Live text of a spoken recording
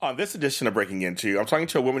On this edition of Breaking Into, I'm talking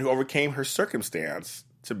to a woman who overcame her circumstance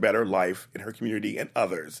to better life in her community and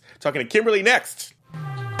others. Talking to Kimberly next.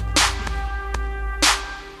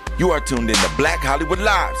 You are tuned in to Black Hollywood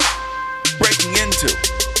Lives. Breaking Into.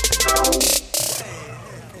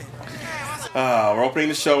 We're opening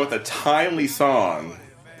the show with a timely song,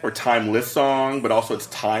 or timeless song, but also it's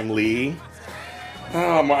timely.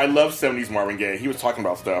 I love 70s Marvin Gaye. He was talking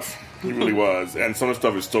about stuff. He really was. And some of the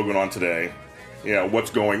stuff is still going on today. Yeah, what's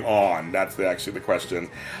going on? That's actually the question.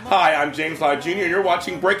 Hi, I'm James Lott Jr., and you're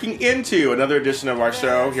watching Breaking Into, another edition of our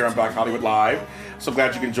show here on Black Hollywood Live. So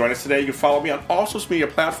glad you can join us today. You can follow me on all social media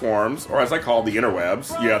platforms, or as I call the interwebs.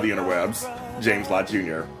 Yeah, the interwebs. James Lott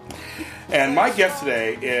Jr. And my guest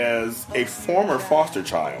today is a former foster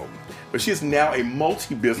child, but she is now a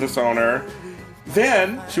multi-business owner.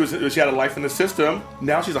 Then she had a life in the system.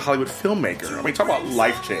 Now she's a Hollywood filmmaker. I mean, talk about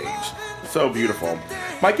life change. So beautiful.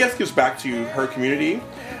 My guest gives back to her community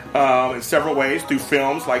in several ways, through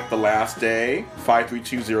films like The Last Day,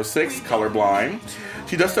 53206, Colorblind.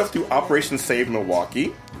 She does stuff through Operation Save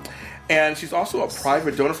Milwaukee. And she's also a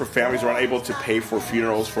private donor for families who are unable to pay for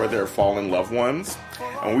funerals for their fallen loved ones.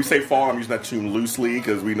 And when we say fall, I'm using that term loosely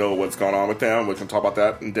because we know what's going on with them. We can talk about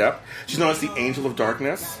that in depth. She's known as the Angel of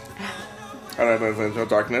Darkness. Angel of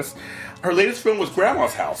Darkness. Her latest film was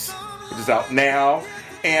Grandma's House, which is out now.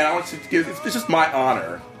 And I want to it's just my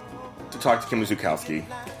honor to talk to Kimberly Zukowski.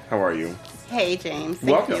 How are you? Hey, James.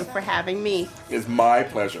 Welcome. Thank you for having me. It's my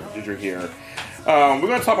pleasure that you're here. We're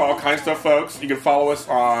going to talk about all kinds of stuff, folks. You can follow us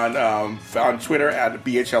on Twitter at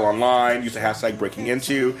BHL Online. Use the hashtag Breaking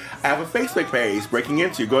Into. I have a Facebook page, Breaking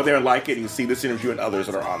Into. Go there and like it. And you can see this interview and others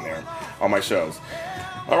that are on there, on my shows.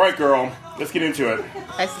 All right, girl. Let's get into it.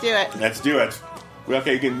 Let's do it. Let's do it.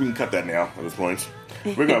 Okay, we can cut that now at this point.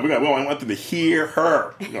 We want them to hear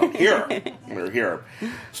her. Hear her. We're here.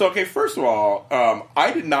 So, okay, first of all,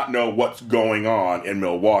 I did not know what's going on in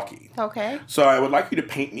Milwaukee. Okay. So I would like you to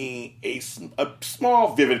paint me a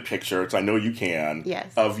small, vivid picture, because I know you can,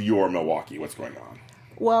 yes, of your Milwaukee. What's going on?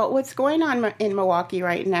 Well, what's going on in Milwaukee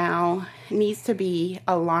right now needs to be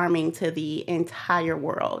alarming to the entire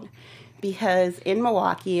world. Because in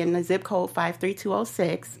Milwaukee, in the zip code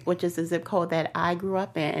 53206, which is the zip code that I grew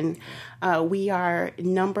up in, we are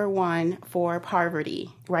number one for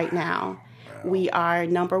poverty right now. Wow. We are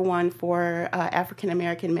number one for African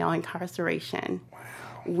American male incarceration. Wow.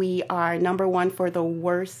 We are number one for the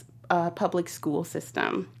worst public school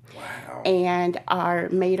system. Wow. And our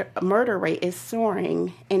murder rate is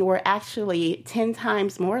soaring, and we're actually 10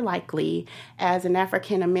 times more likely as an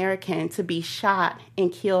African American to be shot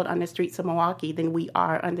and killed on the streets of Milwaukee than we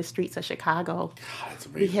are on the streets of Chicago. God, that's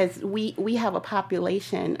amazing. Because we have a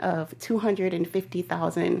population of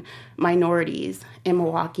 250,000 minorities in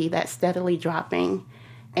Milwaukee that's steadily dropping.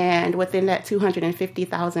 And within that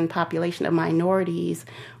 250,000 population of minorities,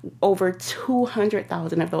 over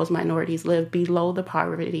 200,000 of those minorities live below the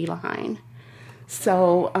poverty line.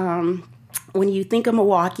 So when you think of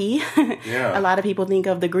Milwaukee, yeah, a lot of people think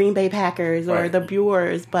of the Green Bay Packers or the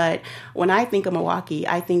Brewers. But when I think of Milwaukee,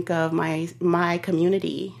 I think of my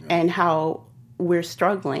community, yeah, and how we're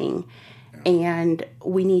struggling. Yeah. And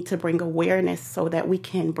we need to bring awareness so that we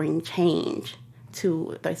can bring change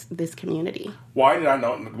to this community. Why did I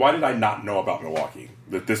not know about Milwaukee?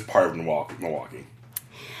 This part of Milwaukee.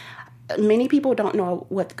 Many people don't know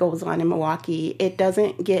what goes on in Milwaukee. It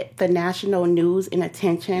doesn't get the national news and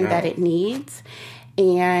attention that it needs.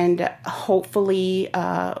 And hopefully,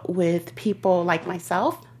 with people like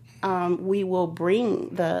myself, we will bring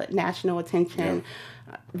the national attention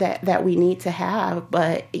that we need to have.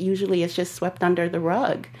 But usually, it's just swept under the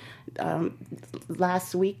rug.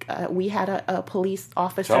 Last week, we had a police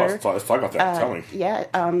officer. Let's talk about that. Tell me.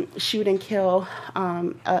 Shoot and kill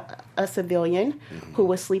a civilian who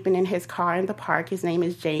was sleeping in his car in the park. His name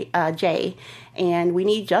is Jay, and we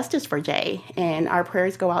need justice for Jay. And our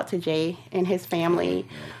prayers go out to Jay and his family.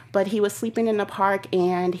 But he was sleeping in the park,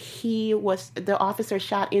 and the officer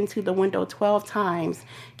shot into the window 12 times,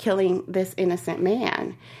 killing this innocent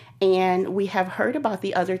man. And we have heard about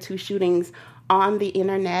the other two shootings on the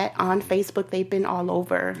internet, on Facebook. They've been all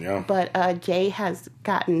over. Yeah. But Jay has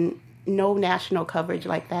gotten no national coverage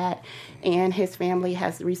like that, and his family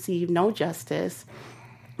has received no justice.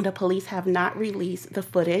 The police have not released the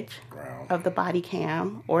footage of the body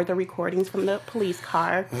cam or the recordings from the police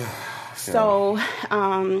car. So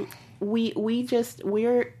we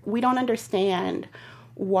don't understand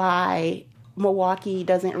why Milwaukee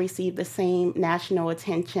doesn't receive the same national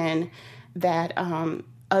attention that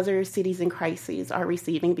other cities in crises are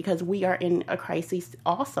receiving, because we are in a crisis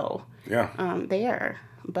also there.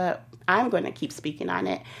 But I'm going to keep speaking on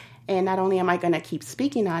it. And not only am I going to keep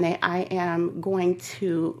speaking on it, I am going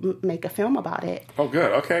to make a film about it. Oh,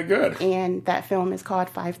 good. Okay, good. And that film is called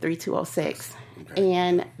 53206. Okay.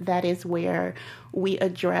 And that is where we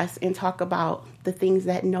address and talk about the things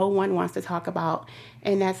that no one wants to talk about.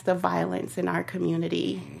 And that's the violence in our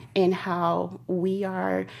community and how we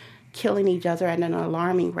are killing each other at an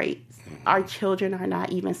alarming rate. Our children are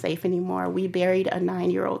not even safe anymore. We buried a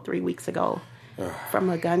 9-year-old 3 weeks ago from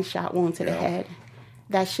a gunshot wound to the head.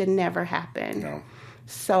 That should never happen. No.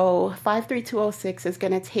 So 53206 is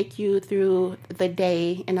going to take you through the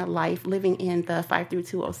day in a life living in the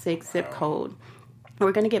 53206 zip code.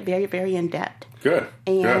 We're going to get very, very in-depth. Good.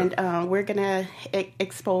 And we're going to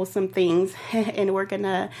expose some things, and we're going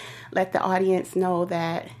to let the audience know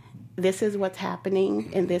that this is what's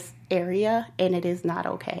happening in this area, and it is not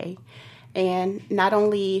okay. And not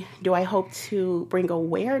only do I hope to bring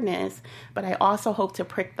awareness, but I also hope to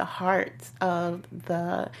prick the hearts of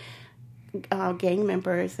the gang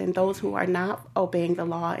members and those who are not obeying the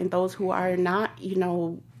law and those who are not,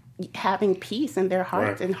 having peace in their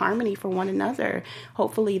hearts and harmony for one another.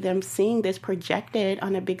 Hopefully them seeing this projected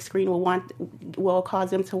on a big screen will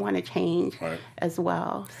cause them to want to change as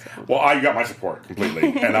well. So. Well, you got my support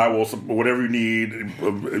completely. And I will support whatever you need,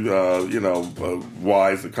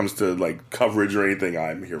 wise it comes to like coverage or anything,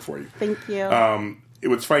 I'm here for you. Thank you. It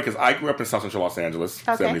was funny because I grew up in South Central Los Angeles,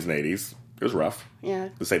 70s and 80s. It was rough,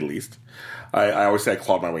 to say the least. I always say I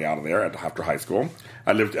clawed my way out of there after high school.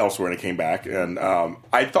 I lived elsewhere and I came back. And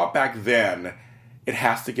I thought back then it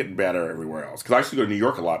has to get better everywhere else. Because I used to go to New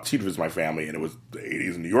York a lot to visit my family, and it was the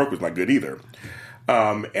 80s, and New York was not good either.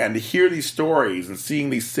 And to hear these stories and seeing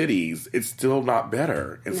these cities, it's still not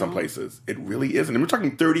better in some places. It really isn't. And we're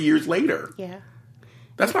talking 30 years later. Yeah.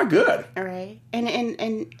 That's not good. All right.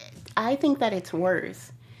 And I think that it's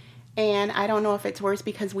worse. And I don't know if it's worse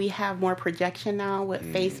because we have more projection now with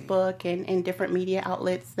Facebook and different media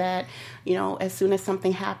outlets that, as soon as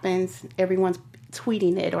something happens, everyone's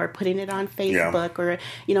tweeting it or putting it on Facebook or,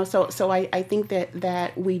 so I think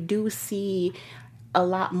that we do see a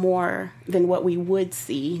lot more than what we would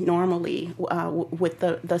see normally with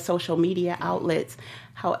the social media outlets.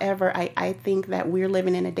 However, I think that we're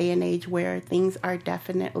living in a day and age where things are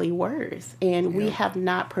definitely worse. And we have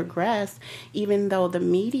not progressed, even though the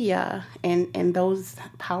media and those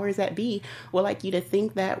powers that be would like you to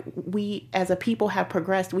think that we as a people have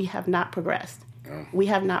progressed. We have not progressed. We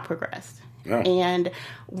have not progressed. No. And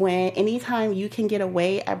anytime you can get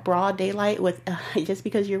away at broad daylight with just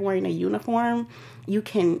because you're wearing a uniform, you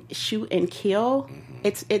can shoot and kill.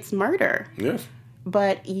 It's murder. Yes.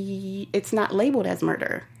 But it's not labeled as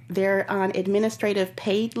murder. They're on administrative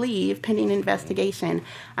paid leave pending investigation.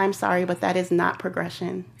 I'm sorry, but that is not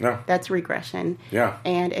progression. No. That's regression. Yeah.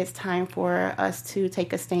 And it's time for us to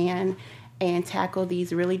take a stand and tackle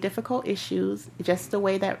these really difficult issues just the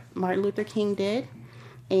way that Martin Luther King did.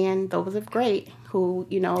 And those of great who,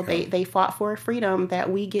 they fought for a freedom that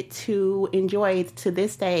we get to enjoy to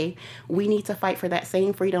this day. We need to fight for that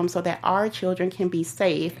same freedom so that our children can be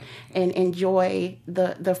safe and enjoy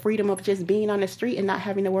the freedom of just being on the street and not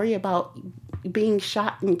having to worry about being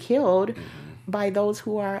shot and killed by those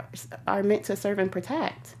who are meant to serve and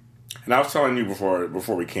protect. And I was telling you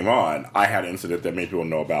before we came on, I had an incident that many people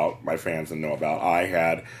know about, my fans didn't know about. I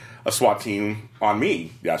had a SWAT team on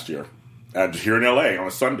me last year. Here in L.A. on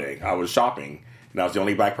a Sunday, I was shopping, and I was the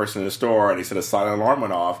only black person in the store, and he said a silent alarm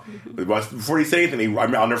went off. But before he said anything, I'll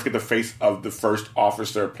never forget the face of the first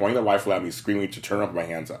officer pointing the rifle at me, screaming to turn up with my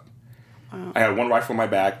hands up. Wow. I had one rifle on my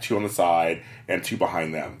back, 2 on the side, and 2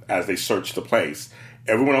 behind them as they searched the place.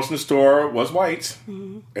 Everyone else in the store was white,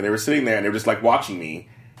 and they were sitting there, and they were just, watching me.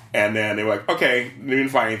 And then they were like, okay, they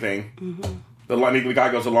didn't find anything. The guy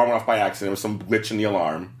goes, the alarm went off by accident. There was some glitch in the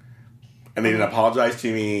alarm. And they didn't apologize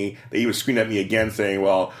to me. They even screamed at me again saying,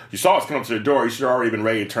 well, you saw us come up to the door. You should have already been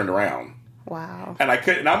ready and turned around. Wow. And I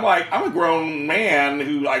couldn't. And I'm like, I'm a grown man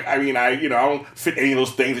who, I don't fit any of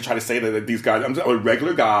those things to try to say that these guys, I'm a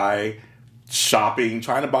regular guy shopping,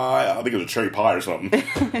 trying to buy, I think it was a cherry pie or something.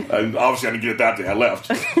 And obviously I didn't get it that day. I left.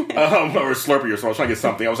 Or a Slurpee or something. I was trying to get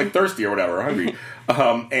something. I was thirsty or whatever, hungry.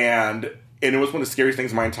 And it was one of the scariest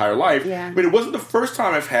things in my entire life. Yeah. But it wasn't the first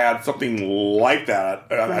time I've had something like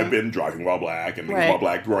that. I've been driving while black and while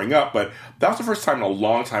black growing up. But that was the first time in a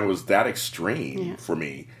long time it was that extreme for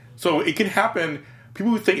me. So it can happen.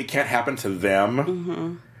 People who think it can't happen to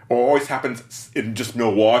them or always happens in just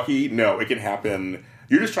Milwaukee. No, it can happen.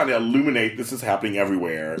 You're just trying to illuminate this is happening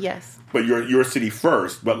everywhere. Yes. But you're a city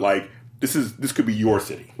first. But this could be your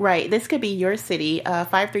city. Right. This could be your city.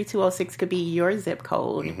 53206 could be your zip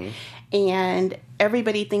code. Mm-hmm. And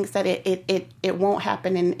everybody thinks that it won't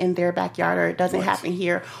happen in their backyard, or it doesn't happen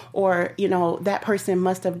here, or, that person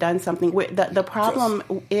must have done something. The problem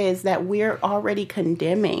is that we're already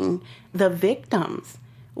condemning the victims.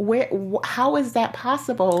 How is that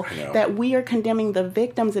possible that we are condemning the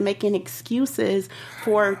victims and making excuses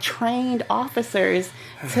for trained officers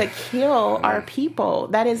to kill our people?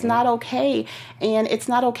 That is not okay. And it's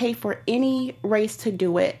not okay for any race to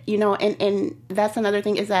do it. And that's another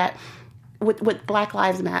thing, is that with Black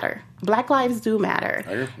Lives Matter. Black lives do matter.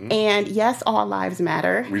 Mm-hmm. And yes, all lives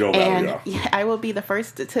matter. We don't matter, yeah. I will be the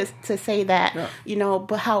first to say that,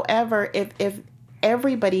 but however, if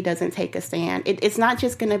everybody doesn't take a stand, it's not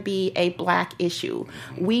just going to be a Black issue.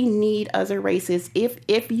 We need other races.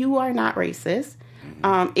 If you are not racist,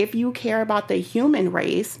 if you care about the human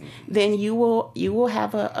race, then you will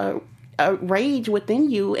have a rage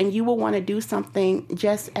within you, and you will want to do something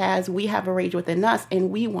just as we have a rage within us,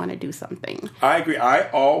 and we want to do something. I agree. I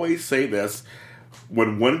always say this: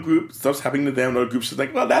 when one group stuff's happening to them, another group's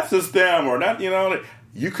like, well, that's just them, or not,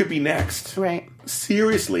 you could be next. Right.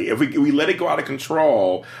 Seriously, if we let it go out of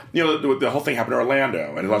control, the whole thing happened in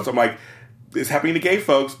Orlando, and I'm like, it's happening to gay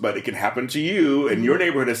folks, but it can happen to you in your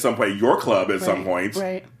neighborhood at some point, your club at some point.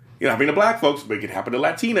 Right. Happening to Black folks, but it can happen to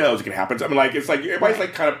Latinos. It can happen to, it's like everybody's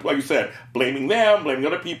like kind of, like you said, blaming them, blaming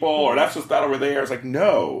other people, or that's just that over there. It's like,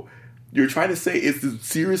 no, you're trying to say,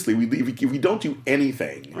 seriously, if we don't do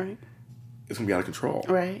anything, right, it's going to be out of control.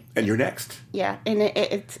 Right. And you're next. Yeah. And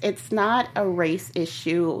it's not a race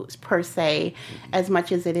issue per se, as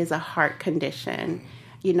much as it is a heart condition.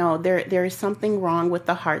 There is something wrong with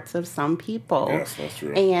the hearts of some people. Yes, that's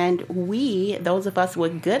true. And those of us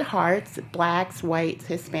with good hearts, Blacks, whites,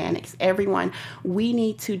 Hispanics, everyone, we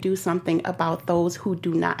need to do something about those who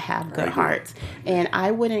do not have good hearts. And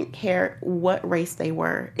I wouldn't care what race they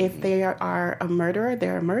were. If they are a murderer,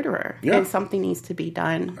 they're a murderer. Yeah. And something needs to be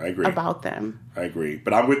done about them. I agree.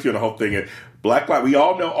 But I'm with you on the whole thing. Black lives, we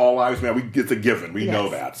all know all lives matter. It's a given. We know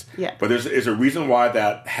that. Yeah. But there's a reason why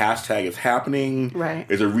that hashtag is happening. Right.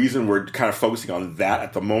 There's a reason we're kind of focusing on that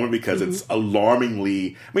at the moment, because it's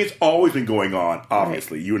alarmingly, it's always been going on,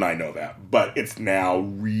 obviously. Right. You and I know that. But it's now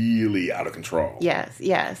really out of control. Yes.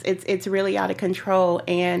 It's really out of control.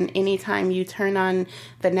 And anytime you turn on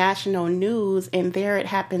the national news and there it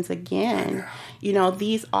happens again,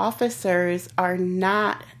 these officers are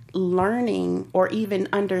not learning or even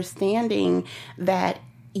understanding that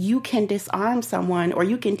you can disarm someone or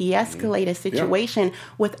you can de-escalate a situation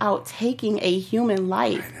without taking a human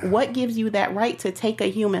life. What gives you that right to take a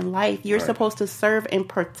human life? You're supposed to serve and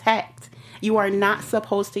protect. You are not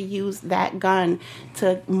supposed to use that gun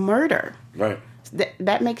to murder. Right.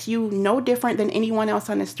 That makes you no different than anyone else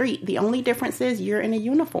on the street. The only difference is you're in a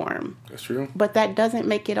uniform. That's true. But that doesn't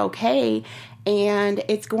make it okay. And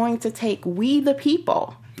it's going to take we the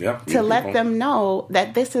people to let them know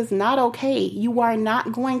that this is not okay. You are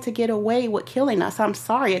not going to get away with killing us. I'm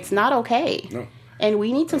sorry. It's not okay. No. And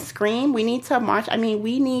we need to scream. We need to march.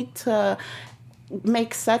 We need to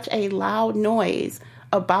make such a loud noise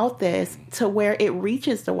about this to where it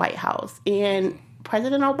reaches the White House. And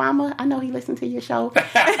President Obama, I know he listened to your show.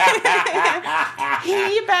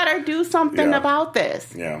 He better do something about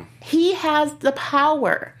this. Yeah. He has the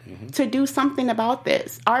power to do something about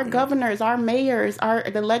this. Our governors, our mayors,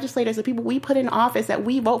 the legislators, the people we put in office that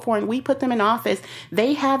we vote for and we put them in office,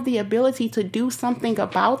 they have the ability to do something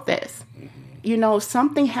about this.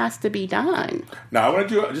 Something has to be done. Now, I want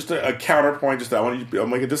to do just a counterpoint. I'll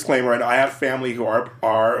make a disclaimer. I have family who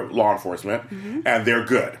are law enforcement, and they're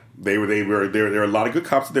good. There are a lot of good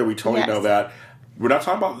cops there. We totally know that. We're not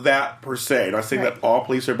talking about that per se. I'm not saying that all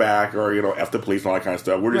police are back or F the police and all that kind of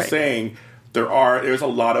stuff. We're just saying there's a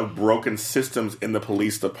lot of broken systems in the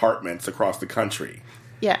police departments across the country.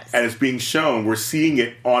 Yes, and it's being shown. We're seeing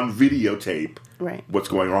it on videotape. Right. What's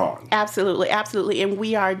going wrong? Absolutely. And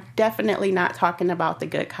we are definitely not talking about the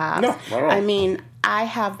good cops. No, not at all. I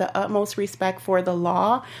have the utmost respect for the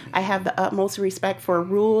law. I have the utmost respect for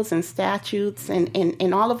rules and statutes,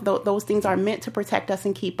 and all of those things are meant to protect us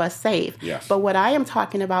and keep us safe. Yes. But what I am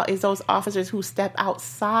talking about is those officers who step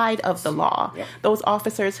outside of the law. Yep. Those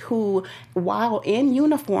officers who, while in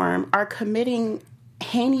uniform, are committing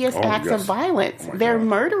heinous acts of violence. They're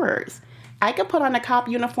murderers. I could put on a cop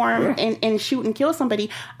uniform and shoot and kill somebody.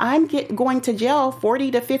 I'm going to jail 40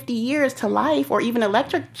 to 50 years to life, or even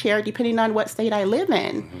electric chair, depending on what state I live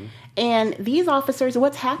in. And these officers,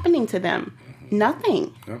 what's happening to them?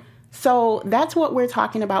 Nothing. So that's what we're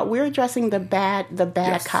talking about. We're addressing the bad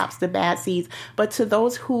Yes. cops, the bad seeds. But to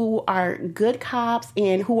those who are good cops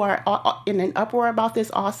and who are in an uproar about this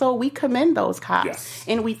also, we commend those cops. Yes.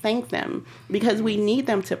 And we thank them because we need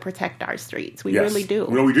them to protect our streets. We Yes. really do.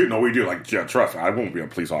 No, we do. No, we do. Like, yeah, trust me, I won't be a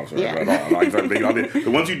police officer Yeah. at all. Like, the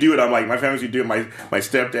ones who do it, I'm like, my family's who do it. My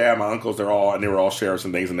stepdad, my uncles, they were all sheriffs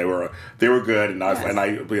and things, and they were good. And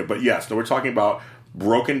but yes, no, we're talking about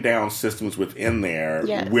broken down systems within there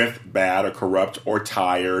Yes. with bad or corrupt or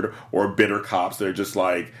tired or bitter cops that are just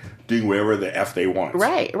like doing whatever the F they want.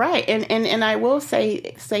 Right. And I will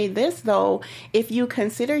say this though, if you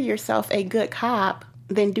consider yourself a good cop,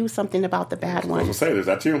 then do something about the bad I was ones. going to say, there's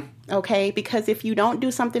that too. Okay, because if you don't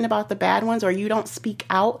do something about the bad ones or you don't speak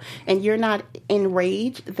out and you're not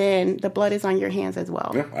enraged, then the blood is on your hands as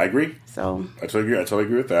well. Yeah, I agree. So I totally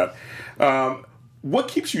agree with that. What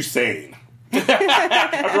keeps you sane?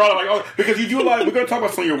 After all, like, because you do a lot. We're going to talk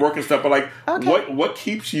about some of your work and stuff, but like, Okay. what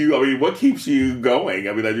keeps you? I mean, what keeps you going?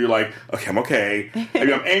 I mean, that you're like, okay, I'm okay. I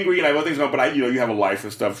mean, I'm angry and I have other things going, but you have a life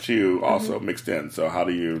and stuff too, also mixed in. So how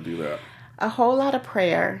do you do that? a whole lot of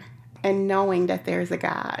prayer and knowing that there's a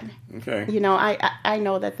God. Okay. I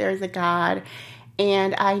know that there's a God,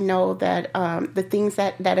 and I know that the things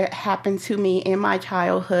that happened to me in my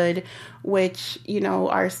childhood, which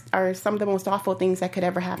are some of the most awful things that could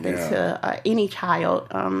ever happen to any child.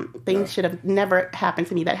 Things should have never happened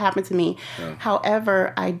to me. That happened to me. Yeah.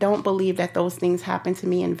 However, I don't believe that those things happened to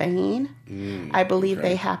me in vain. I believe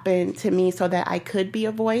they happened to me so that I could be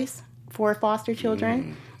a voice for foster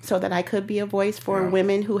children. So that I could be a voice for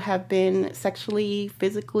women who have been sexually,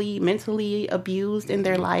 physically, mentally abused in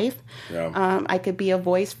their life. Yeah. I could be a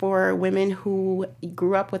voice for women who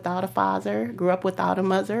grew up without a father, grew up without a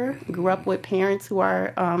mother, grew up with parents who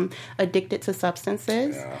are addicted to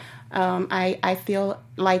substances. Yeah. I feel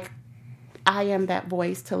like I am that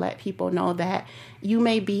voice to let people know that you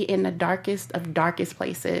may be in the darkest of darkest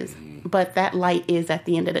places, but that light is at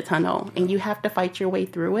the end of the tunnel, and you have to fight your way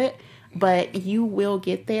through it. But you will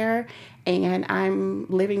get there, and I'm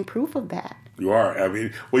living proof of that. You are. I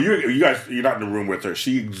mean, well, you're not in the room with her.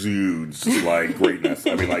 She exudes like greatness.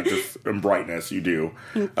 I mean, like just and brightness. You do.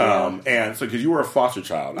 And so, because you were a foster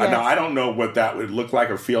child, yes. Now I don't know what that would look like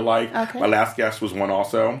or feel like. Okay. My last guest was one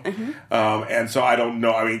also, and so I don't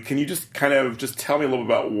know. I mean, can you just kind of just tell me a little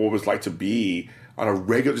bit about what it was like to be on a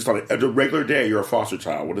regular day? You're a foster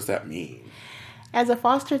child. What does that mean? As a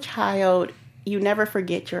foster child, you never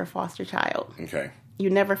forget you're a foster child. Okay.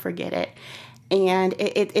 You never forget it. And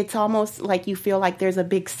it's almost like you feel like there's a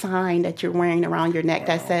big sign that you're wearing around your neck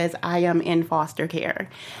that says, I am in foster care.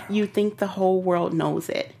 You think the whole world knows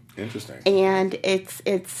it. Interesting. And it's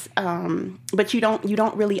but you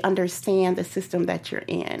don't really understand the system that you're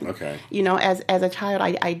in. Okay. As a child,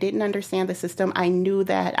 I didn't understand the system. I knew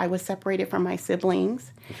that I was separated from my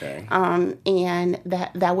siblings. Okay. And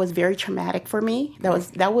that was very traumatic for me.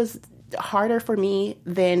 That was harder for me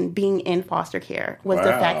than being in foster care was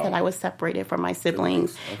the fact that I was separated from my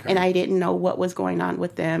siblings and I didn't know what was going on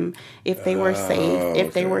with them, if they were safe,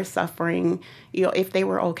 if they were suffering, if they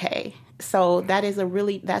were okay. So that's a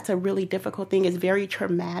really difficult thing. It's very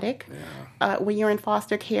traumatic when you're in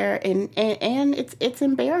foster care, and it's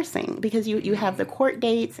embarrassing because you have the court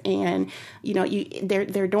dates, and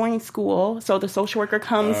they're doing school, so the social worker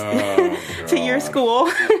comes to your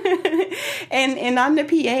school, and on the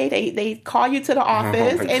PA they call you to the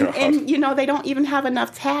office, and they don't even have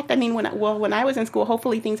enough tact. I mean, when I was in school,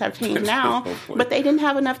 hopefully things have changed now, but they didn't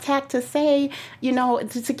have enough tact to say,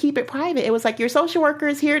 to keep it private. It was like, your social worker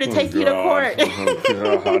is here to take you to court.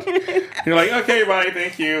 You're like, okay, bye,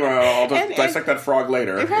 thank you. I'll just dissect that frog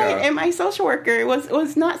later. Right, yeah. And my social worker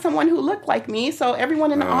was not someone who looked like me, so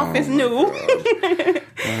everyone in the office knew.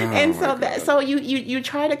 And so you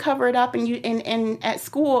try to cover it up, and at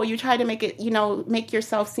school you try to make it, make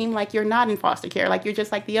yourself seem like you're not in foster care, like you're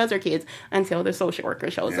just like the other kids until the social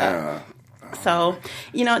worker shows up. So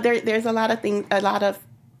there's a lot of things, a lot of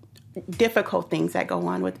difficult things that go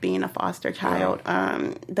on with being a foster child.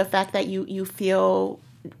 The fact that you feel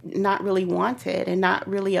not really wanted and not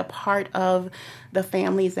really a part of the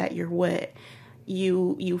families that you're with,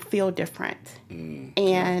 you feel different.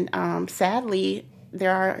 And sadly,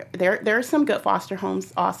 there are some good foster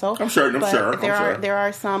homes also. I'm sure. There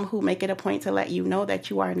are some who make it a point to let you know that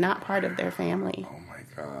you are not part of their family. Oh my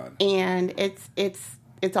God! And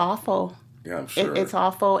it's awful. Yeah, I'm sure. It's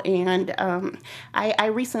awful, and I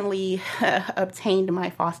recently obtained my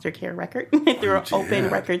foster care record through an open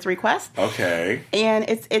records request. Okay. And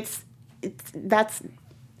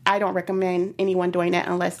I don't recommend anyone doing that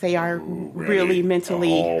unless they are really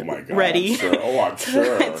mentally ready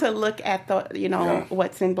to look at the,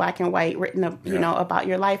 what's in black and white written up, about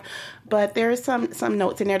your life. But there's some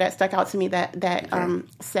notes in there that stuck out to me that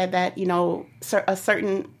said that, a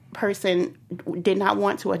certain person did not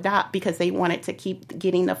want to adopt because they wanted to keep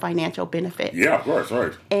getting the financial benefit. Yeah, of course,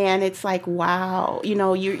 right. And it's like, wow,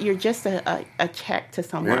 you're just a check to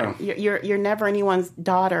someone. Yeah. You're never anyone's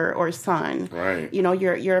daughter or son. Right.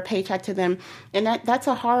 You're a paycheck to them, and that's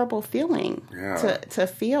a horrible feeling to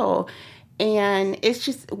feel. And it's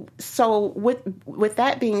just so. With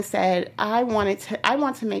that being said, I want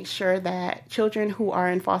to make sure that children who are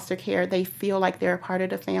in foster care, they feel like they're a part of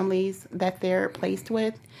the families that they're placed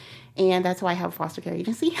with, and that's why I have a foster care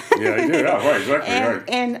agency. Yeah, you do. Yeah, right,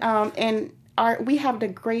 exactly. And we have the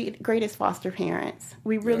greatest foster parents.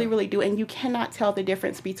 We really do. And you cannot tell the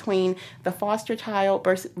difference between the foster child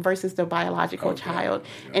versus the biological child.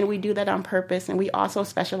 Yeah. And we do that on purpose. And we also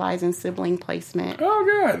specialize in sibling placement. Oh,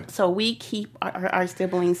 good. So we keep our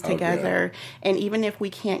siblings together. And even if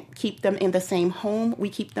we can't keep them in the same home, we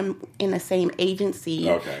keep them in the same agency.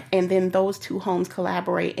 Okay. And then those two homes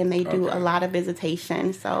collaborate, and they do a lot of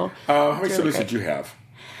visitation. So how many siblings did you have?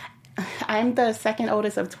 I'm the second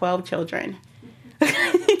oldest of 12 children.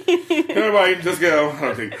 Everybody, just go.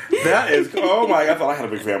 Okay. That is, oh my, I thought I had a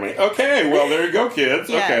big family. Okay, well, there you go, kids.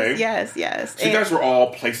 Okay. Yes. So you guys were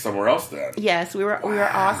all placed somewhere else then? Yes, we were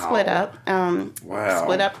all split up.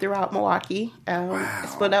 Split up throughout Milwaukee.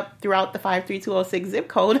 Split up throughout the 53206 zip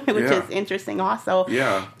code, which is interesting also.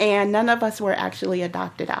 Yeah. And none of us were actually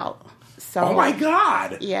adopted out. So, oh my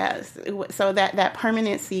God! Yes, so that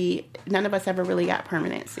permanency, none of us ever really got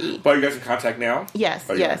permanency. But you guys in contact now? Yes,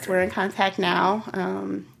 we're in contact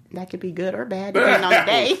now. That could be good or bad, depending on the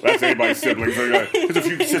day. That's anybody's siblings. There's a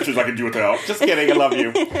few sisters I can do without. Just kidding, I love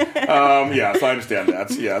you. Yes, I understand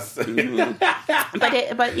that. Yes.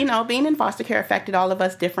 But being in foster care affected all of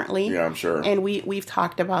us differently. Yeah, I'm sure. And we've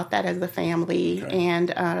talked about that as a family,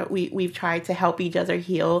 and we've tried to help each other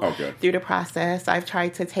heal through the process. I've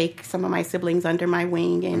tried to take some of my siblings under my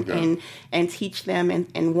wing and teach them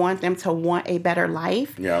and want them to want a better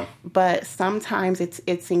life. Yeah. But sometimes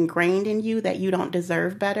it's ingrained in you that you don't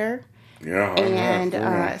deserve better. Yeah,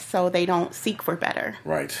 and so they don't seek for better.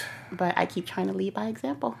 Right. But I keep trying to lead by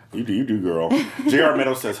example. You do, girl. J.R.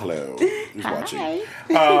 Meadows says hello. He's watching.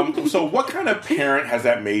 So what kind of parent has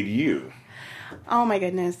that made you? Oh, my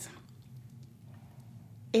goodness.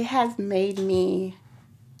 It has made me,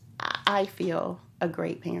 I feel, a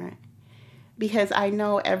great parent. Because I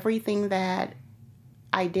know everything that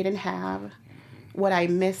I didn't have, what I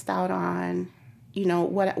missed out on,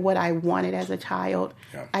 what I wanted as a child,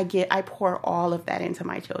 I pour all of that into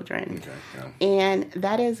my children. And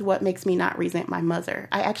that is what makes me not resent my mother.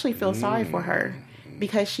 I actually feel sorry for her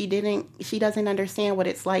because she doesn't understand what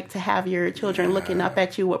it's like to have your children looking up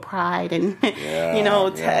at you with pride and,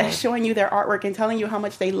 showing you their artwork and telling you how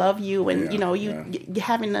much they love you and, you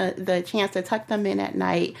having the chance to tuck them in at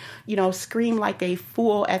night, scream like a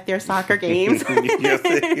fool at their soccer games.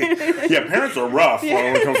 Yeah, parents are rough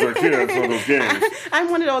when it comes to their kids on those games. I'm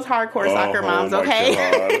one of those hardcore soccer moms, okay?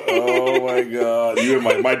 God. Oh, my God. You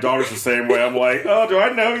and my daughter's the same way. I'm like, oh, do I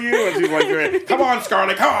know you? And she's like, come on,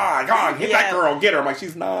 Scarlett, come on, hit that girl, get her. I'm like,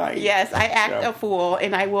 she's 9. Yes, I act a fool,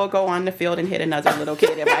 and I will go on the field and hit another little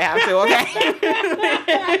kid if I have to,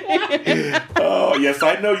 okay? Oh, yes,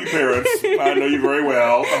 I know you parents. I know you very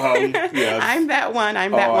well. Yes. I'm that one,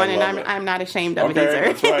 and I'm not ashamed of it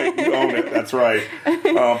either. That's right. You own it. That's right.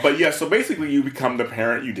 But, yes, so basically you become the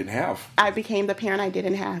parent you didn't have. I became the parent I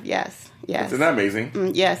didn't have, yes. Isn't that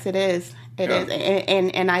amazing? Yes, it is. It is,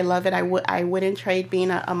 and I love it. I wouldn't trade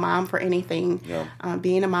being a mom for anything. Yeah.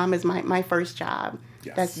 Being a mom is my first job.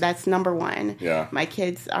 Yes. That's number one. Yeah. My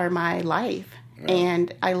kids are my life. Yeah.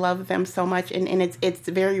 And I love them so much. And it's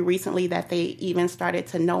very recently that they even started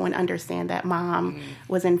to know and understand that mom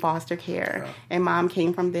was in foster care. Yeah. And mom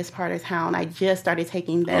came from this part of town. I just started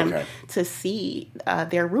taking them to see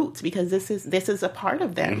their roots because this is a part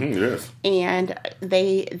of them. Mm-hmm, it is. And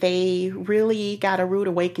they really got a rude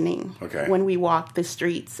awakening when we walked the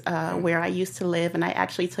streets where I used to live. And I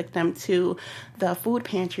actually took them to the food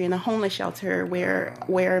pantry and the homeless shelter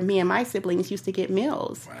where me and my siblings used to get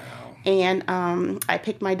meals. Wow. And I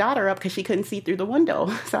picked my daughter up because she couldn't see through the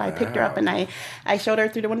window. So I picked her up and I showed her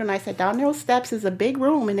through the window and I said, down those steps is a big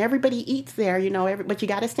room and everybody eats there, but you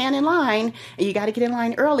got to stand in line and you got to get in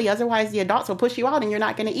line early. Otherwise, the adults will push you out and you're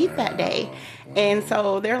not going to eat that day. And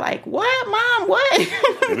so they're like, what, Mom? What?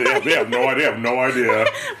 They have no idea. Mom. No idea.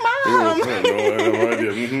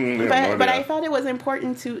 Mm-hmm. But I felt it was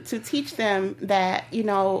important to teach them that,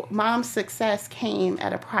 Mom's success came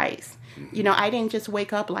at a price. I didn't just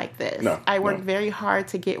wake up like this. No, I worked very hard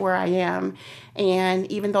to get where I am. And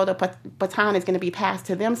even though the baton is going to be passed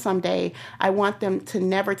to them someday, I want them to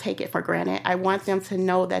never take it for granted. I want them to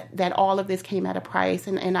know that all of this came at a price.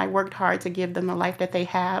 And I worked hard to give them the life that they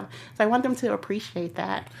have. So I want them to appreciate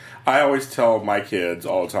that. I always tell my kids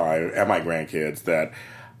all the time, and my grandkids, that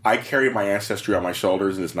I carry my ancestry on my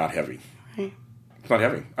shoulders and it's not heavy. Right. It's not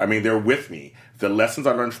heavy. I mean, they're with me. The lessons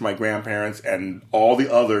I learned from my grandparents and all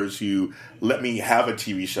the others who let me have a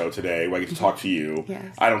TV show today where I get to talk to you,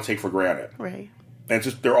 yes. I don't take for granted. Right. And it's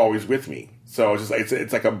just, they're always with me. So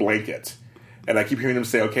it's like a blanket. And I keep hearing them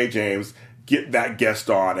say, okay, James, get that guest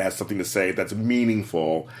on that has something to say that's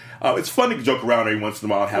meaningful. It's fun to joke around every once in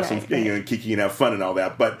a while and have some and kiki and have fun and all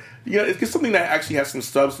that. But, it's something that actually has some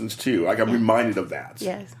substance, too. Like, I'm reminded of that.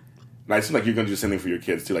 Yes. And I seem like you're going to do something for your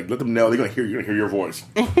kids, too. Like, let them know you're going to hear your voice.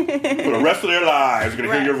 For the rest of their lives, you're going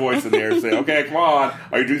to hear your voice in there and say, okay, come on.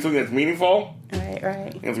 Are you doing something that's meaningful?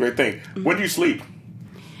 Right. That's a great thing. Mm-hmm. When do you sleep?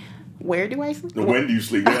 Where do I sleep? When do you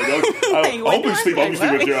sleep? I hope you sleep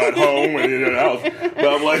with you at home and in the house. But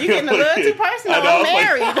I'm like, you're getting a little too personal. I'm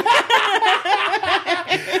married.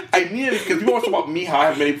 I need it because people always talk about me, how I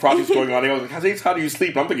have many projects going on. They go, how do you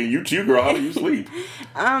sleep? I'm thinking, you too, girl. How do you sleep?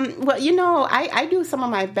 Well, I do some of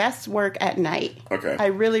my best work at night. Okay. I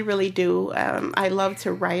really, really do. I love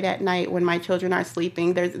to write at night when my children are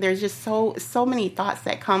sleeping. There's just so many thoughts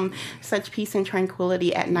that come, such peace and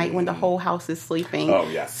tranquility at night when the whole house is sleeping. Oh,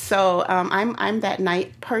 yes. So I'm that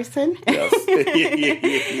night person. Yes.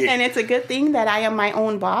 And it's a good thing that I am my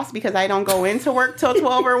own boss because I don't go into work till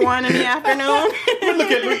 12 or 1 in the afternoon. Look,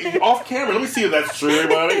 off camera. Let me see if that's true,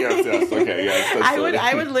 everybody. Yes. Okay, yes.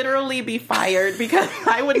 I would literally be fired because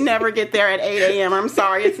I would never get there at 8 a.m. I'm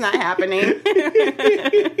sorry, it's not happening.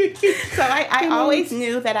 So I always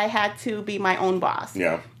knew that I had to be my own boss.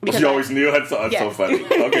 Yeah. Because you always knew? That's so funny.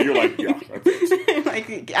 Okay, you're like, yeah.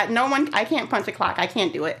 I can't punch a clock. I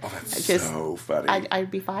can't do it. Oh, that's so funny. I'd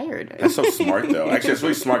be fired. That's so smart, though. Actually, that's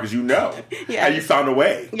really smart because you know. Yes. And you found a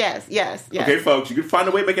way. Yes. Okay, folks, you can find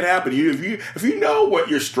a way to make it happen. If you know what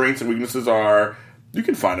your strengths and weaknesses are, you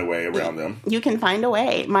can find a way around them. You can find a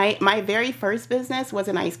way. My very first business was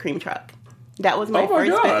an ice cream truck. That was my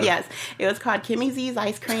first business. Yes. It was called Kimmy Z's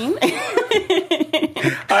Ice Cream.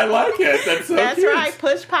 I like it. That's so That's cute. right.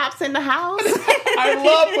 Push Pops in the house. I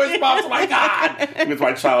love Push Pops. Oh, my God. It's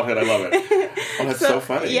my childhood. I love it. Oh, that's so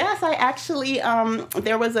funny. Yes, I actually, I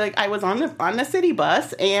was on the city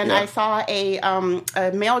bus, and I saw a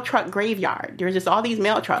mail truck graveyard. There was just all these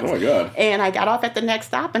mail trucks. Oh, my God. And I got off at the next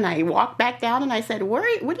stop, and I walked back down, and I said, what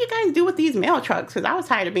do you guys do with these mail trucks? Because I was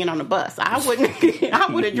tired of being on the bus. I would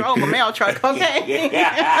have drove a mail truck, okay? and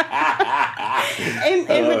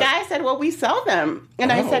the guy said, well, we sell them.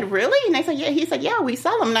 And I said, really? And I said, yeah. He said, yeah, we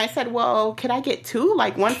sell them. And I said, well, could I get two?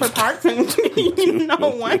 Like one for parts and,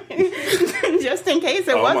 one just in case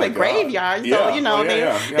it was a graveyard. So,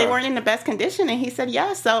 they weren't in the best condition. And he said,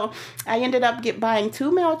 yeah. So I ended up buying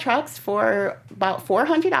 2 mail trucks for about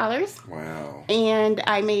 $400. Wow. And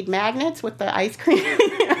I made magnets with the ice cream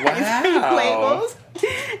labels.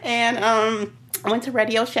 And, I went to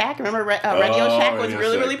Radio Shack. Remember, Radio Shack was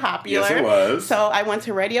really popular. Yes, it was. So I went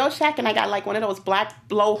to Radio Shack, and I got like one of those black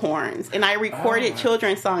blowhorns, and I recorded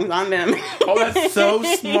children's songs on them. Oh, that's so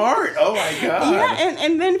smart. Oh, my God. Yeah,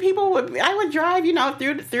 and then I would drive,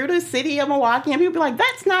 through the city of Milwaukee, and people would be like,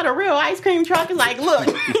 that's not a real ice cream truck. It's like, look,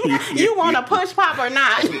 you want a Push Pop or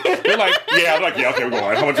not? They're like, yeah. I'm like, yeah, okay, we're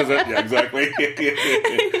going. How much is it? Yeah, exactly.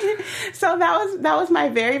 So that was my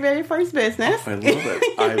very, very first business. I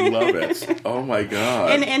love it. Oh, my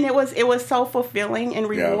God. And it was so fulfilling and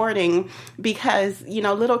rewarding because,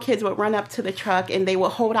 little kids would run up to the truck and they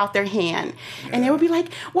would hold out their hand and they would be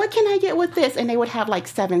like, what can I get with this? And they would have like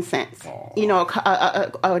 7 cents,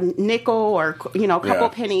 a nickel or, a couple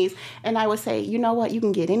pennies. And I would say, you know what? You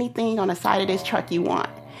can get anything on the side of this truck you want.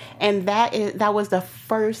 And that was the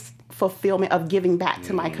first fulfillment of giving back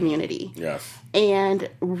to my community. Yes. And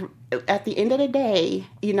at the end of the day,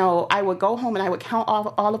 I would go home and I would count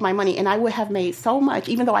all of my money, and I would have made so much,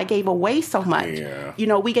 even though I gave away so much.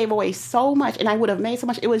 Yeah. We gave away so much, and I would have made so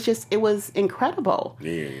much. It was incredible.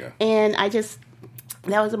 Yeah. And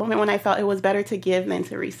that was a moment when I felt it was better to give than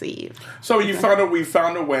to receive. So we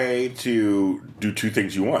found a way to do two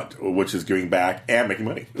things you want, which is giving back and making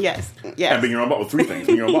money. Yes. And being your own boss. Well, three things.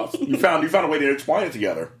 Being your own boss. You found a way to intertwine it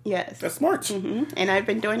together. Yes. That's smart. Mm-hmm. And I've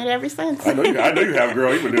been doing it ever since. I know you have,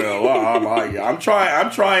 girl. You've been doing it a lot. I'm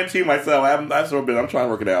trying to myself. I'm trying to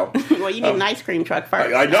work it out. Well, you need an ice cream truck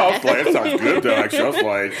first. I know. I was like, that sounds good though. Actually, I was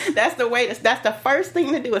like, that's the way. That's the first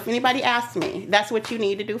thing to do. If anybody asks me, that's what you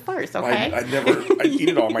need to do first. Okay. I eat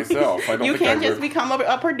it all myself. I don't. You can't just become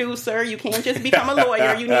a producer. You can't just become a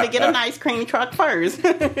lawyer. You need to get an ice cream truck first.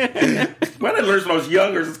 Man, I learned when I was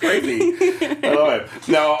younger. It's crazy. I love it.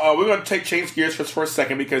 Now we're going to change gears just for a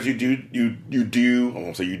second because you do. I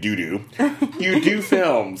won't say you do. You do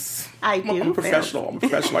films. I do. I'm a professional.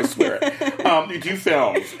 I swear it. You do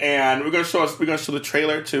films, and we're going to show the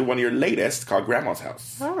trailer to one of your latest called Grandma's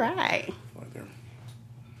House. All right. There.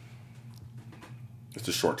 It's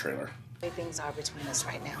a short trailer. The way things are between us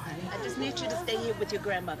right now, honey. I just need you to stay here with your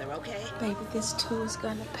grandmother, okay? Baby, this too is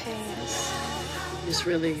gonna pass. Just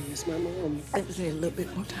really miss my mom. I just need a little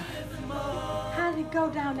bit more time. How did it go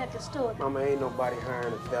down at the store? Mama, ain't nobody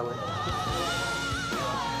hiring a felon.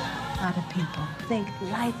 A lot of people think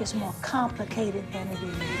life is more complicated than it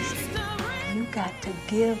is. You got to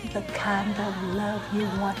give the kind of love you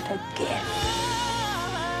want to get.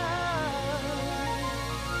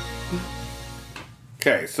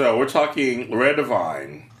 Okay, so we're talking Loretta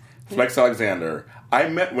Devine, Flex Alexander. I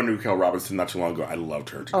met Wendy Raquel Robinson not too long ago. I loved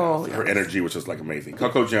her. Her energy was just like amazing.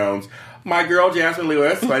 Coco Jones, my girl Jasmine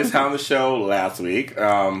Lewis, who I just had on the show last week,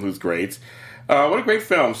 who's great. What a great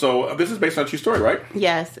film. So this is based on a true story, right?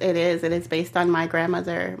 Yes, it is. It is based on my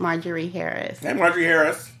grandmother, Marjorie Harris. Hey, Marjorie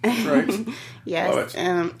Harris. That's right. Yes.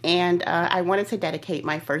 And I wanted to dedicate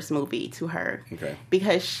my first movie to her. Okay.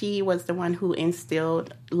 Because she was the one who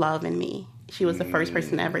instilled love in me. She was the first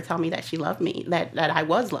person to ever tell me that she loved me, that I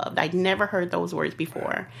was loved. I'd never heard those words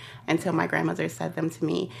before until my grandmother said them to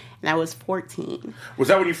me, and I was 14. Was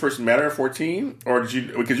that when you first met her at 14? Or did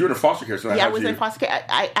you, because you were in foster care? So yeah, I was in foster care.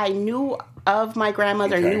 I knew of my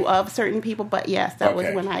grandmother, knew of certain people, but yes, that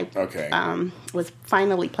was when I was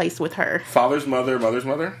finally placed with her. Father's mother, mother's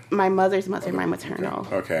mother? My mother's mother, my maternal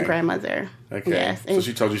grandmother. Okay. Yes. So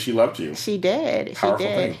she told you she loved you? She did. Powerful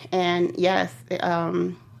she did. Thing. And yes,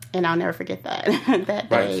 and I'll never forget that that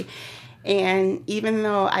day. And even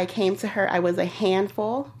though I came to her, I was a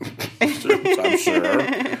handful. I'm sure.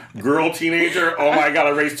 Girl, teenager. Oh my God, I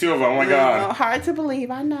raised two of them. Oh my God. Hard to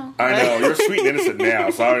believe, I know. I know. You're sweet and innocent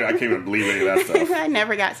now, so I can't even believe any of that stuff. I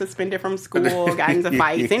never got suspended from school, got into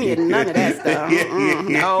fights, none of that stuff.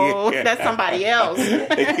 No, that's somebody else.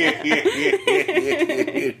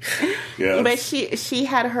 Yes. But she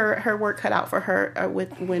had her work cut out for her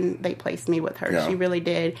when they placed me with her. Yeah. She really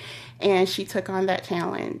did. And she took on that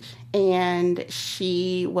challenge. And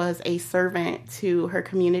she was a servant to her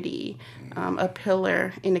community, a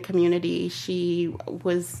pillar in the community. She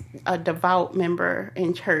was a devout member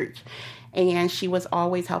in church. And she was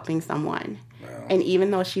always helping someone. Wow. And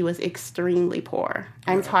even though she was extremely poor,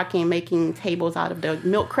 I'm talking making tables out of the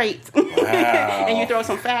milk crates. Wow. And you throw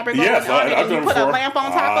some fabric on it and you put a lamp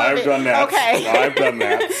on top of it. I've done that. Okay. I've done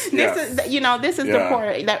that. This is the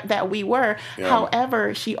poor that we were. Yeah.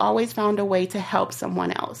 However, she always found a way to help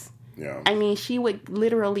someone else. Yeah. I mean, she would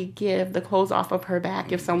literally give the clothes off of her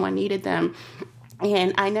back if someone needed them.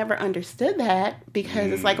 And I never understood that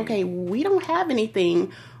because it's like, okay, we don't have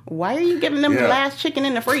anything. Why are you giving them the last chicken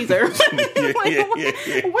in the freezer?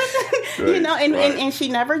 And she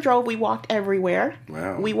never drove. We walked everywhere.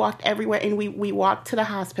 Wow. We walked everywhere, and we walked to the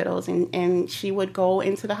hospitals, and she would go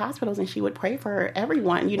into the hospitals, and she would pray for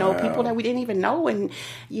everyone, people that we didn't even know. And,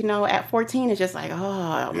 at 14, it's just like,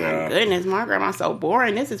 oh, my goodness, my grandma's so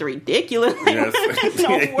boring. This is ridiculous. Yes.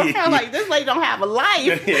 Like, this lady don't have a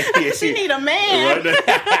life. She need a man.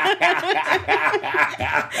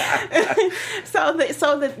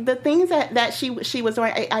 So the things that she was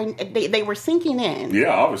doing, they were sinking in. Yeah,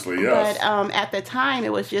 obviously, yes. But at the time,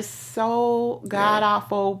 it was just so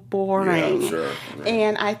god-awful boring. Yeah, sure.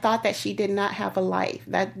 And I thought that she did not have a life.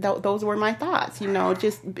 Those were my thoughts,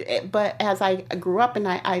 But as I grew up and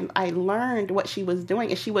I learned what she was doing,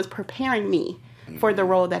 and she was preparing me for the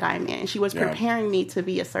role that I'm in. She was preparing me to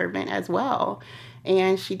be a servant as well.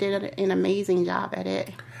 And she did an amazing job at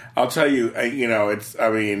it. I'll tell you, no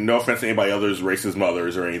offense to anybody else's racist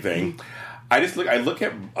mothers or anything. Mm-hmm. I look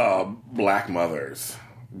at black mothers,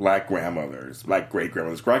 black grandmothers, black great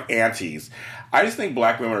grandmothers, black aunties. I just think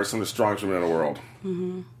black women are some of the strongest women in the world.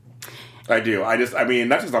 Mm-hmm. I do.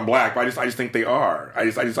 Not just I'm black, but I just think they are.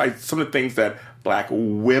 Some of the things that black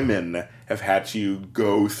women have had to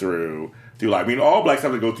go through through life. I mean, all blacks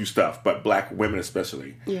have to go through stuff, but black women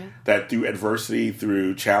especially. Yeah. That through adversity,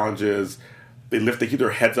 through challenges, they keep their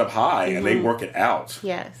heads up high and they work it out.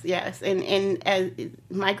 Yes, yes. And as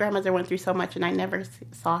my grandmother went through so much, and I never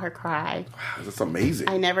saw her cry. Wow, that's amazing.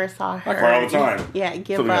 I never saw her. I cry all the time. Yeah,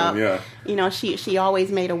 give Something up. happened, yeah. You know, she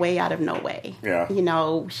always made a way out of no way. Yeah. You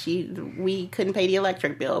know, we couldn't pay the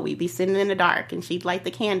electric bill. We'd be sitting in the dark, and she'd light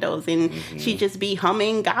the candles, and she'd just be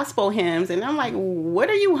humming gospel hymns. And I'm like, what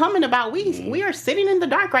are you humming about? We are sitting in the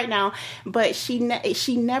dark right now. But she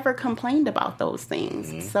never complained about those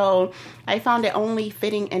things. So I found it only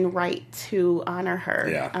fitting and right to honor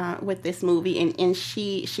her with this movie. And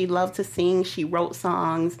she loved to sing. She wrote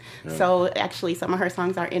songs. Yeah. So actually some of her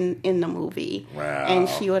songs are in the movie. Wow. And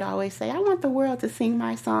she would always say, I want the world to sing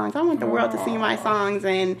my songs. I want the world to sing my songs.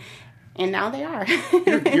 And now they are.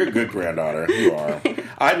 You're a good granddaughter. You are.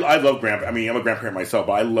 I love grandparents. I mean, I'm a grandparent myself,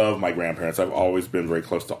 but I love my grandparents. I've always been very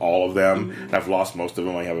close to all of them. And I've lost most of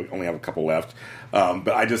them. I only have a couple left. But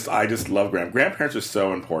I just love grandparents. Are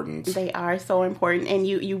so important. They are so important, and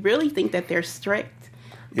you really think that they're strict.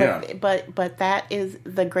 But that is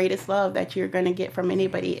the greatest love that you're going to get from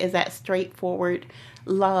anybody, is that straightforward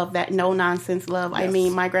love, that no-nonsense love. Yes. I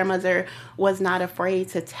mean, my grandmother was not afraid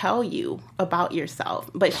to tell you about yourself,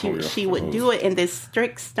 but she would do it in this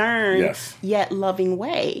strict, stern, yet loving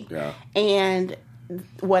way. Yeah. And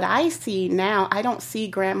what I see now, I don't see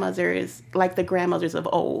grandmothers like the grandmothers of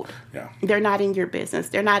old. Yeah. They're not in your business.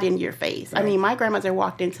 They're not in your face. Yeah. I mean, my grandmother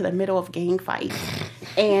walked into the middle of gang fights,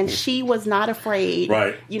 and she was not afraid,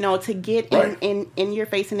 to get in your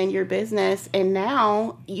face and in your business. And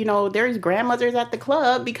now, there's grandmothers at the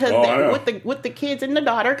club because with the kids and the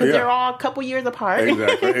daughter, because they're all a couple years apart.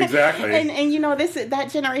 Exactly. and that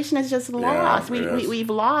generation is just lost. We've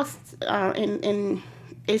lost in.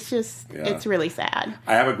 It's just, it's really sad.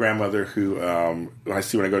 I have a grandmother who I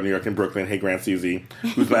see when I go to New York and Brooklyn. Hey, Grant Susie,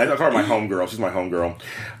 who's I call her my homegirl. She's my homegirl.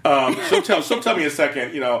 She'll tell me in a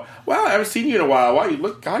second, wow, I haven't seen you in a while. Wow,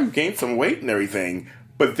 you gained some weight and everything.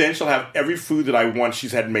 But then she'll have every food that I want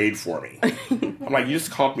she's had made for me. I'm like, you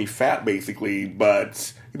just called me fat, basically,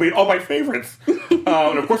 but you made all my favorites. And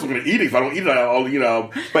of course I'm going to eat it. If I don't eat it,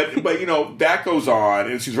 I'll. But that goes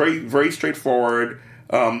on. And she's very, very straightforward.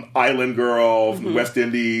 Island girl from the West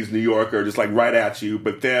Indies, New Yorker, just like right at you.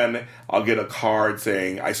 But then I'll get a card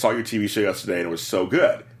saying, I saw your TV show yesterday and it was so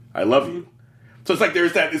good. I love you. So it's like it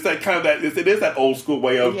is that old school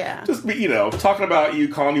way of just talking about you,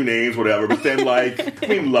 calling you names, whatever. But then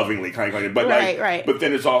lovingly kind of. But right. But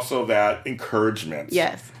then it's also that encouragement.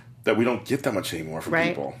 Yes. That we don't get that much anymore from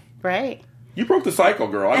people. Right. You broke the cycle,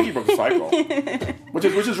 girl. I think you broke the cycle, which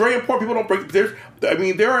is very important. People don't break.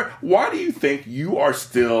 Why do you think you are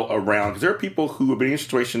still around? Because there are people who have been in your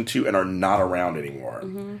situation too and are not around anymore.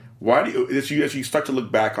 Mm-hmm. Why do you, as you start to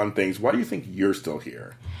look back on things, why do you think you're still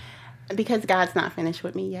here? Because God's not finished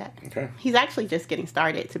with me yet. Okay. He's actually just getting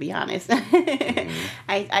started, to be honest.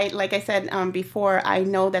 I like I said before, I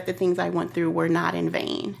know that the things I went through were not in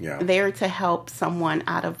vain. Yeah. They're to help someone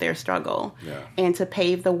out of their struggle and to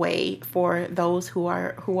pave the way for those who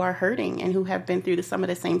are hurting and who have been through some of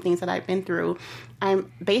the same things that I've been through.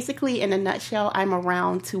 I'm basically, in a nutshell, I'm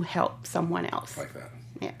around to help someone else. Like that.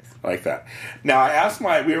 Yes. Like that. Now, I asked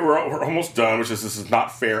we're almost done, this is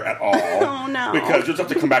not fair at all. Oh, no. Because you'll just have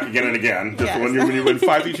to come back again and again. Just when you win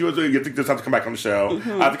 5 each, you just have to come back on the show.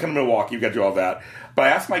 Mm-hmm. I have to come to Milwaukee, you've got to do all that. But I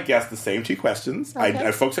asked my guests the same 2 questions.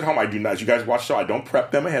 Okay. Folks at home, I do not, as you guys watch the show, I don't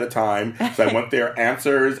prep them ahead of time. So I want their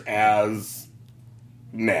answers as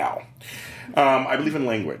now. I believe in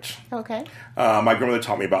language. Okay. My grandmother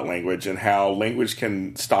taught me about language and how language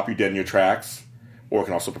can stop you dead in your tracks, or it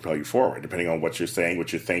can also propel you forward, depending on what you're saying,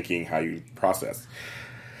 what you're thinking, how you process.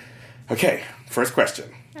 Okay, first question.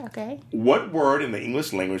 Okay. What word in the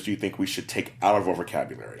English language do you think we should take out of our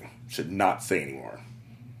vocabulary? Should not say anymore?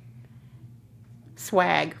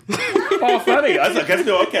 Swag. Oh, funny. I guess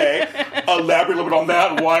okay. Elaborate a little bit on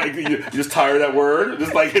that. Why you just tired of that word?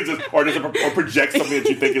 Just like or project something that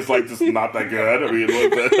you think is just not that good. I mean,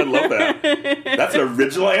 I love that. That's an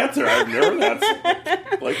original answer. I've never heard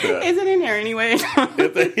that. Like that. Is it in there anyway?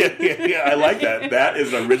 yeah, I like that. That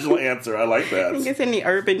is an original answer. I like that. I think it's in the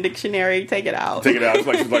Urban Dictionary. Take it out. Take it out. She's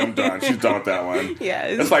like, I'm done. She's done with that one. Yeah.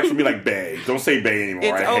 It's like for me, like bae. Don't say bae anymore.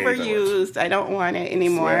 It's overused. I don't want it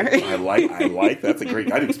anymore. So, I like that. That's a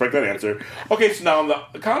great. I didn't expect that answer. Okay, so now on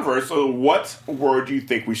the converse, what word do you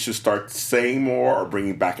think we should start saying more or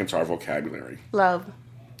bringing back into our vocabulary? Love.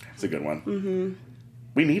 That's a good one. Mm-hmm.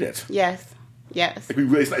 We need it. Yes. Like we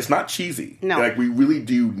really, it's not cheesy. No. Like we really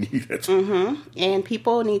do need it. Mm-hmm. And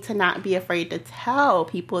people need to not be afraid to tell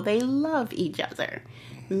people they love each other.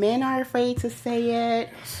 Men are afraid to say it.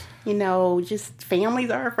 Yes. just families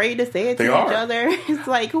are afraid to say it to They each are. other. It's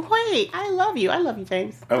like, wait, I love you. I love you,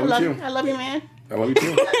 James. I love you. I love you, man. I love you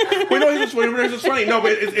too. Wait, no, it's funny. No,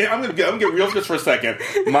 but I'm gonna get real just for a second.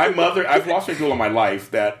 My mother, I've lost a girl in my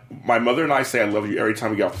life that my mother and I say I love you every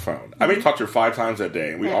time we get off the phone. I may talk to her 5 times a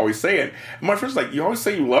day, and we always say it. And my friend's like, you always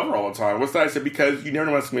say you love her all the time. What's that? I said, because you never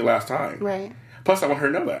know when it's gonna be the last time. Right. Plus, I want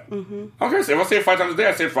her to know that. Mm-hmm. Okay, so if I say it 5 times a day,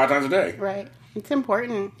 I say it 5 times a day. Right. It's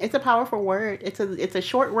important. It's a powerful word. It's a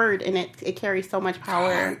short word, and it carries so much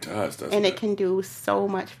power. It does, doesn't and it? it can do so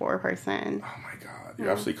much for a person. Oh my God, you're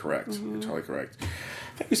absolutely correct. You're totally correct.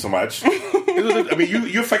 Thank you so much. I mean,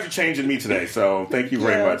 you affected change in me today, so thank you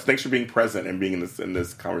very much. Thanks for being present and being in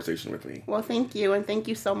this conversation with me. Well, thank you, and thank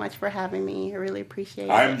you so much for having me. I really appreciate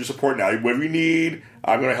it. I'm just supporting now. Whatever you need,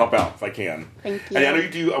 I'm going to help out if I can. Thank you. And I know you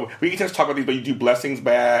do. We can just talk about these, but you do blessings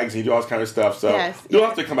bags and you do all this kind of stuff. So you'll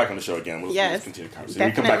have to come back on the show again. We'll continue the conversation.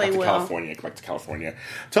 We come back to California.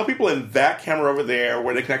 Tell people in that camera over there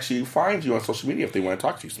where they can actually find you on social media if they want to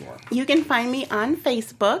talk to you some more. You can find me on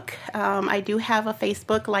Facebook. I do have a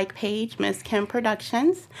Facebook-like page, Miss Kim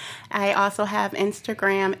Productions. I also have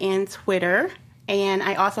Instagram and Twitter. And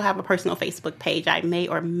I also have a personal Facebook page. I may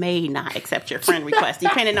or may not accept your friend request,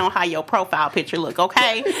 depending on how your profile picture look,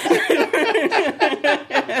 okay?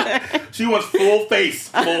 She wants full face,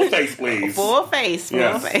 please. Full face.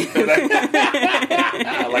 I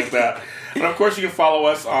like that. And of course, you can follow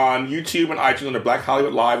us on YouTube and iTunes under Black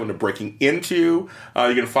Hollywood Live under Breaking Into.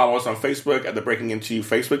 You can follow us on Facebook at the Breaking Into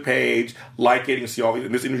Facebook page. Like it. You can see all these.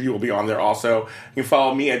 This interview will be on there also. You can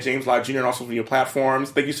follow me at James Live Jr. on all social media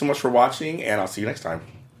platforms. Thank you so much for watching, and I'll see you next time.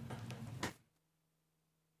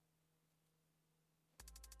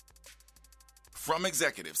 From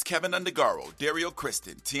executives Kevin Undergaro, Dario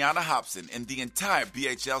Kristen, Tiana Hobson, and the entire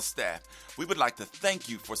BHL staff, we would like to thank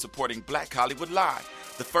you for supporting Black Hollywood Live,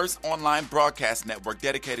 the first online broadcast network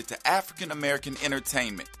dedicated to African American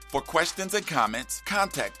entertainment. For questions and comments,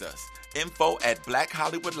 contact us.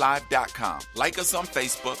 info@blackhollywoodlive.com. Like us on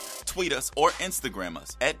Facebook, tweet us, or Instagram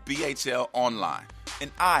us at BHL Online.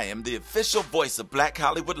 And I am the official voice of Black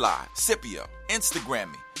Hollywood Live, Scipio.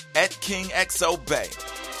 Instagram me at KingXOBay.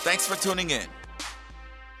 Thanks for tuning in.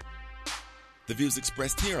 The views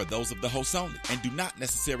expressed here are those of the host only and do not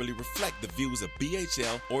necessarily reflect the views of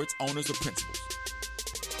BHL or its owners or principals.